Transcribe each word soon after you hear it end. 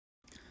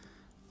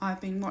I've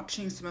been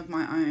watching some of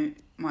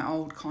my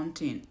old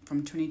content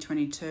from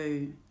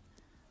 2022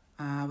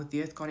 with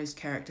the Earth Goddess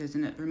characters,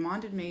 and it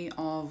reminded me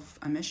of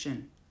a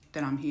mission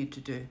that I'm here to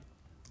do.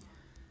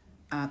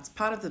 It's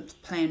part of the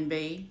Plan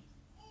B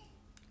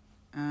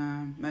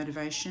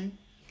motivation,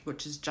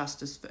 which is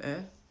justice for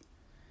Earth.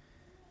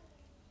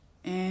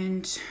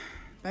 And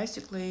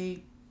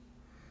basically,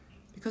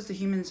 because the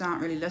humans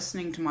aren't really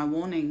listening to my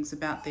warnings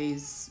about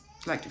these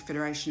Galactic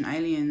Federation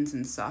aliens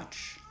and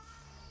such,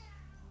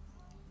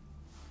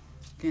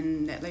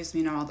 then that leaves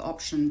me no other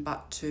option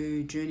but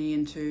to journey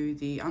into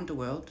the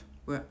Underworld,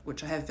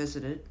 which I have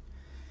visited,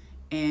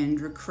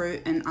 and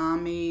recruit an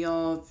army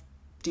of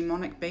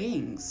demonic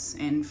beings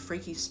and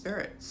freaky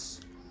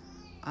spirits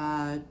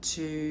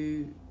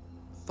to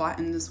fight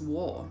in this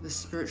war, this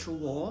spiritual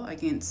war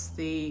against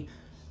the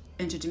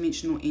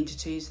interdimensional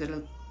entities that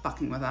are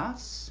fucking with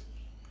us.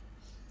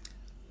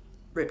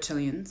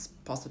 Reptilians,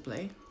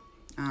 possibly.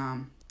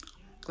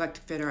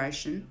 Galactic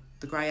Federation,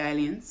 the grey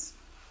aliens.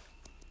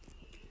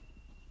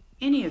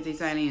 Any of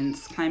these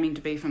aliens claiming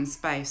to be from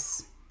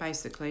space,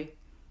 basically.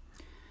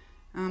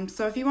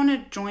 So if you want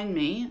to join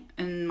me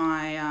in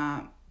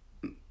my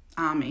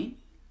army,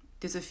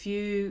 there's a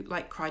few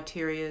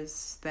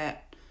criterias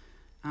that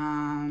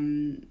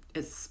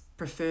it's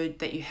preferred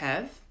that you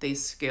have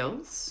these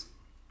skills.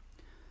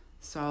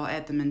 So I'll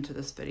add them into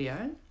this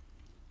video.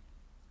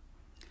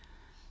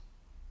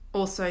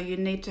 Also, you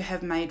need to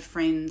have made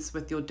friends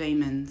with your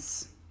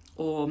demons,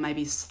 or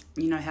maybe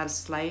you know how to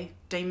slay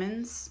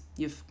demons.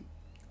 You've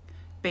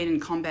been in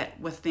combat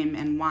with them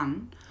and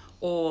won,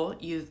 or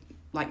you've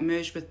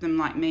merged with them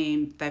like me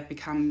and they've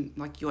become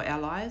your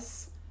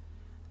allies.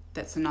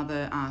 That's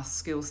another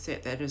skill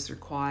set that is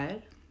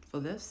required for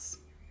this.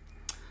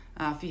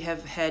 If you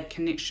have had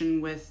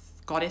connection with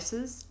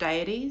goddesses,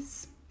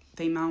 deities,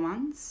 female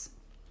ones.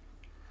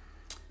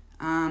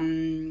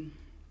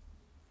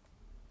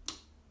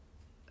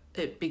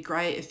 It'd be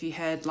great if you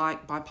had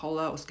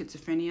bipolar or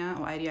schizophrenia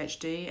or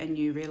ADHD and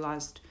you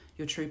realised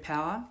your true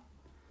power.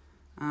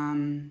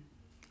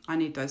 I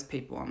need those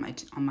people on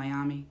my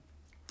army.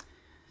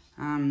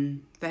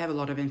 They have a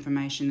lot of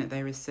information that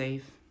they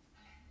receive.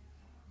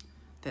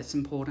 That's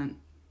important.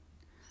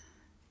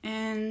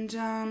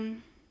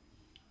 And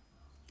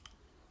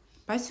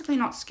basically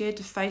not scared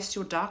to face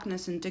your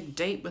darkness and dig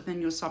deep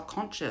within your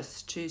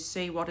subconscious to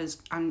see what is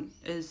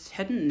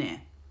hidden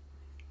there.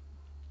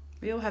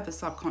 We all have a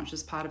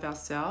subconscious part of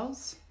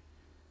ourselves.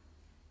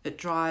 It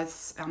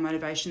drives our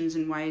motivations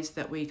in ways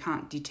that we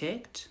can't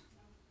detect.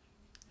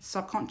 It's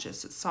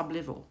subconscious, it's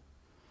sub-level.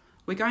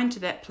 We're going to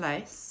that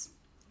place,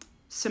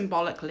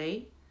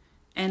 symbolically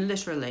and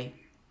literally,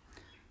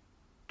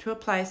 to a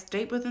place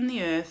deep within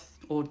the earth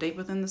or deep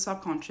within the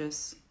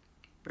subconscious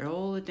where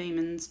all the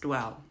demons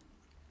dwell.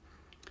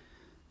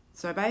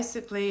 So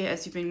basically,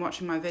 as you've been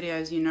watching my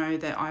videos, you know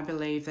that I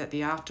believe that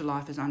the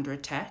afterlife is under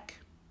attack,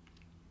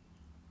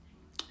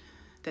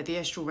 that the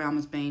astral realm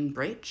is being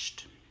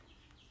breached,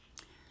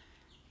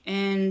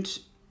 and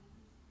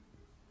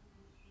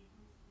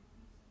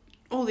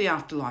all the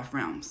afterlife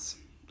realms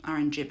are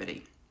in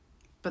jeopardy.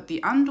 But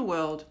the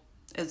underworld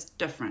is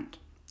different.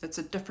 It's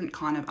a different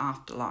kind of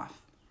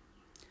afterlife.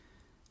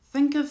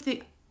 Think of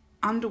the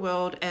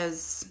underworld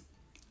as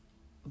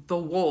the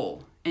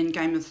wall in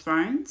Game of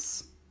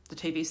Thrones, the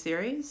TV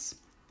series.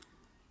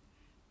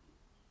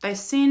 They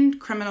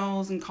send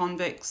criminals and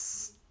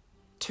convicts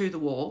to the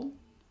wall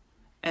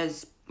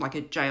as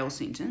a jail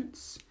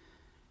sentence.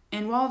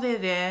 And while they're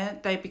there,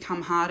 they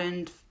become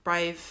hardened,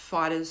 brave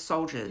fighters,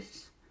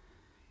 soldiers.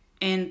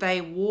 And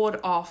they ward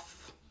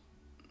off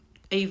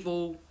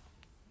evil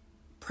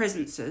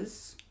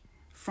presences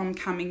from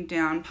coming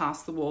down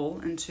past the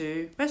wall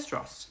into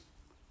Westeros.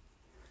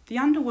 The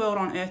underworld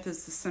on Earth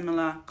is a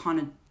similar kind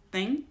of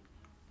thing.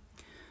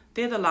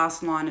 They're the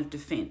last line of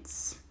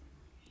defense.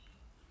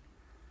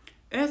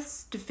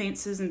 Earth's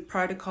defenses and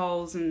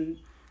protocols and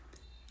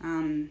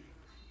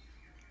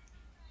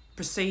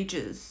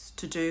procedures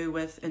to do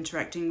with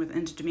interacting with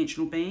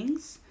interdimensional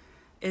beings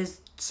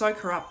is so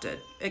corrupted.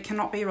 It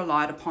cannot be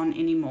relied upon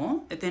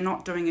anymore. They're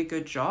not doing a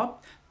good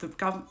job. The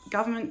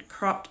government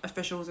corrupt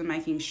officials are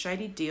making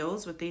shady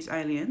deals with these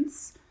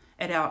aliens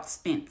at our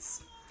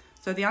expense.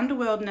 So the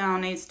underworld now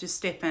needs to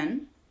step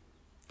in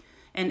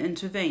and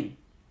intervene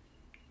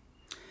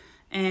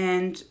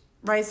and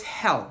raise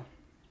hell.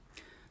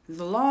 There's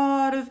a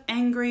lot of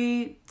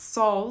angry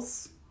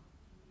souls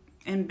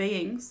and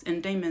beings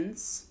and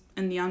demons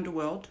in the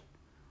underworld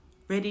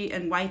ready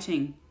and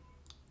waiting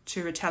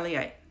to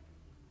retaliate.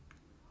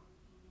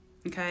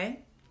 Okay?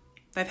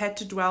 They've had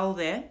to dwell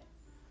there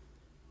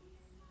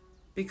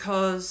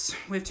because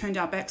we've turned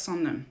our backs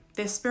on them.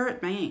 They're spirit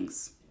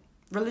beings.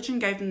 Religion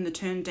gave them the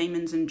term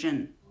demons and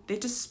jinn. They're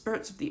just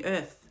spirits of the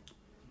earth.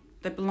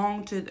 They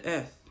belong to the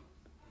earth.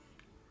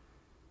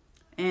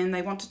 And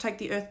they want to take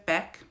the earth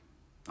back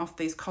off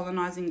these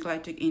colonizing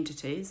galactic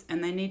entities,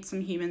 and they need some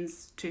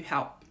humans to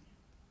help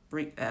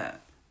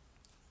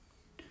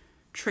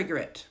trigger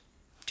it,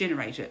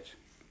 generate it.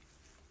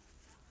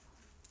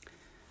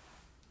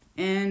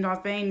 And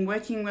I've been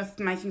working with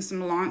making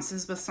some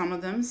alliances with some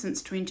of them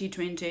since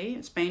 2020.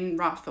 It's been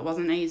rough. It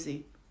wasn't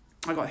easy.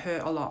 I got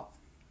hurt a lot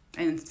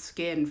and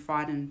scared and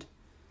frightened.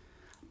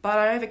 But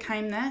I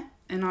overcame that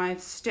and I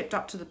stepped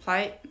up to the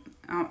plate.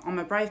 I'm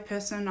a brave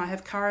person. I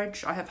have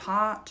courage. I have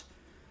heart.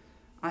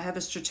 I have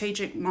a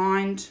strategic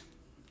mind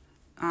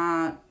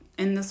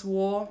in this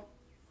war.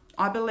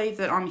 I believe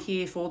that I'm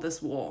here for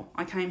this war.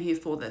 I came here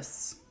for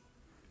this.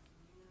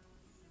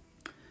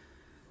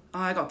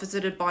 I got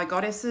visited by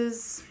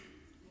goddesses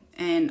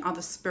and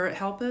other spirit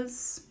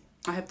helpers.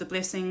 I have the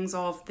blessings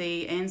of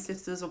the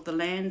ancestors of the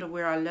land of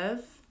where I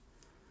live.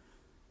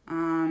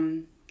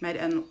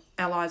 Made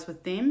allies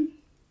with them.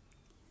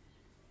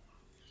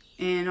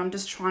 And I'm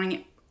just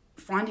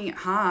finding it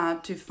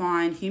hard to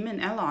find human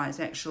allies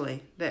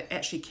actually that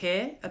actually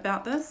care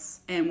about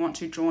this and want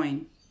to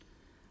join.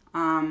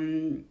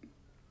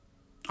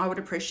 I would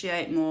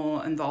appreciate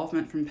more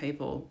involvement from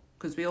people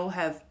because we all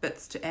have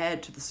bits to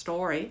add to the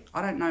story.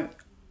 I don't know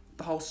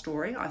the whole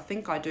story. I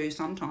think I do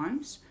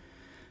sometimes.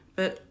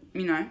 But,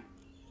 you know,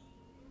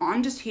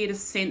 I'm just here to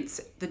sense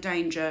the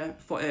danger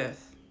for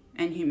Earth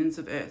and humans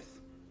of Earth.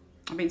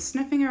 I've been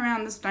sniffing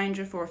around this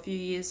danger for a few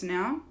years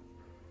now.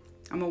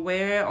 I'm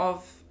aware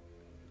of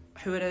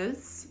who it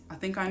is. I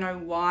think I know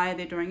why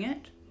they're doing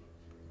it.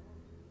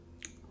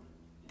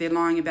 They're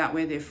lying about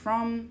where they're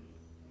from.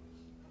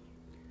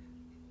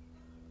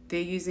 They're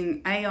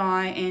using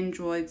AI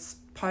androids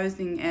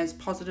posing as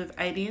positive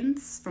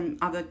aliens from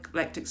other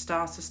galactic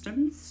star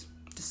systems,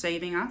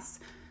 deceiving us.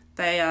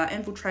 They are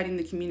infiltrating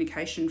the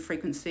communication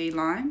frequency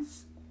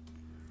lines.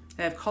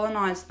 They have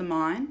colonized the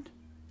mind.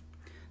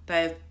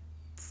 They have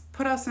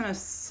put us in a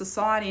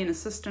society and a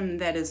system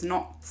that is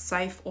not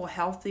safe or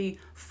healthy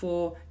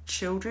for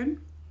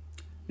children,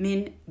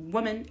 men,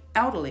 women,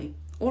 elderly,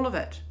 all of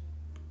it.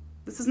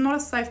 This is not a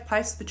safe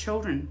place for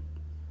children.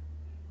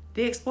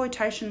 The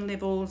exploitation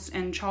levels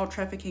and child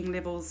trafficking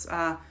levels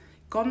are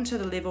gotten to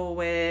the level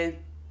where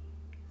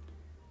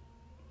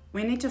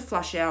we need to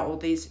flush out all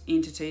these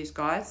entities,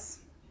 guys.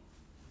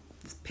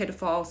 This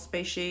pedophile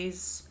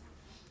species,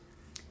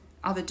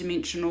 other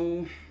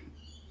dimensional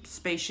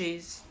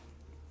species.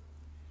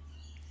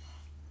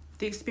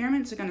 The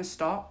experiments are going to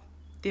stop.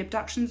 The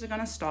abductions are going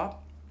to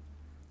stop.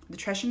 The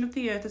trashing of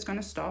the earth is going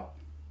to stop.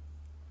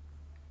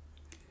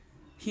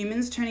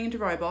 Humans turning into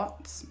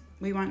robots.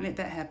 We won't let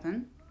that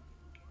happen.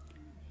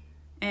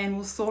 And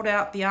we'll sort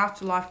out the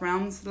afterlife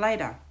realms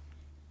later.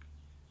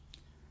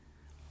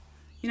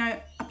 You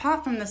know,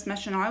 apart from this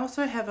mission, I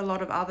also have a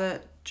lot of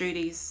other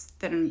duties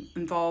that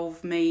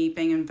involve me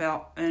being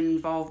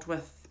involved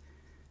with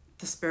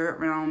the spirit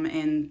realm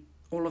and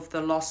all of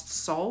the lost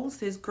souls.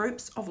 There's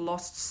groups of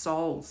lost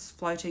souls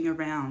floating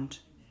around,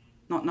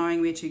 not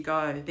knowing where to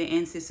go. Their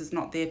ancestors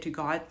not there to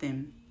guide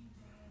them.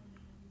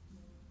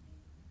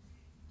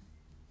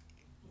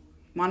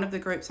 One of the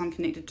groups I'm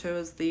connected to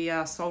is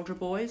the soldier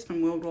boys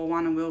from World War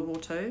I and World War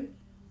II.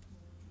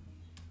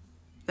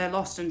 They're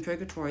lost in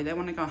purgatory. They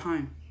want to go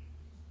home.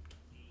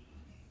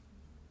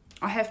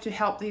 I have to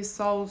help these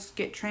souls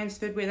get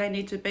transferred where they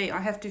need to be.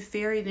 I have to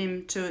ferry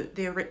them to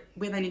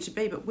where they need to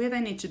be. But where they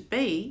need to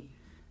be,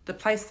 the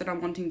place that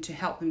I'm wanting to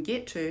help them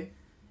get to,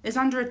 is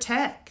under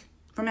attack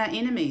from our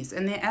enemies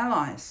and their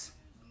allies.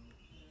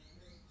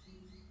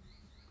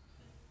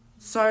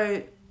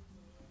 So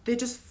they're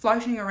just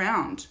floating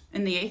around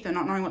in the ether,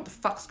 not knowing what the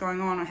fuck's going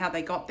on or how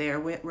they got there, or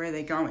where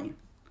they're going.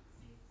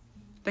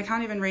 They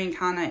can't even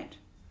reincarnate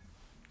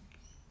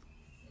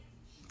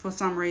for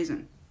some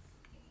reason.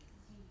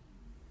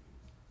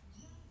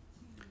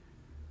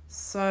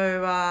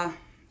 So,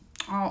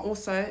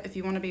 also, if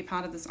you want to be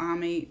part of this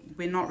army,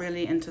 we're not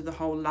really into the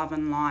whole love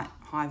and light,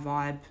 high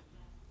vibe,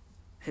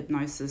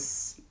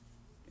 hypnosis,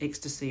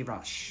 ecstasy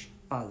rush,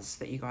 buzz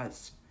that you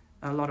guys,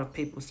 a lot of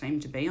people seem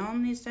to be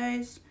on these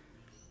days.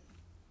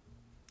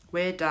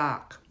 We're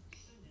dark.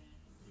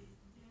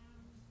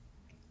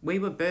 We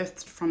were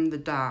birthed from the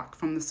dark,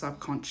 from the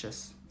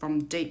subconscious,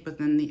 from deep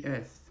within the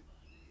earth.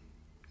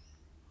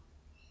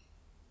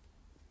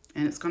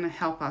 And it's going to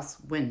help us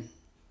win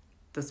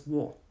this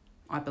war,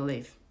 I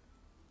believe.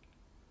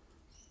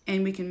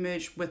 And we can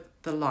merge with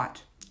the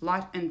light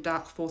and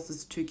dark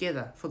forces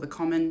together for the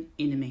common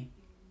enemy.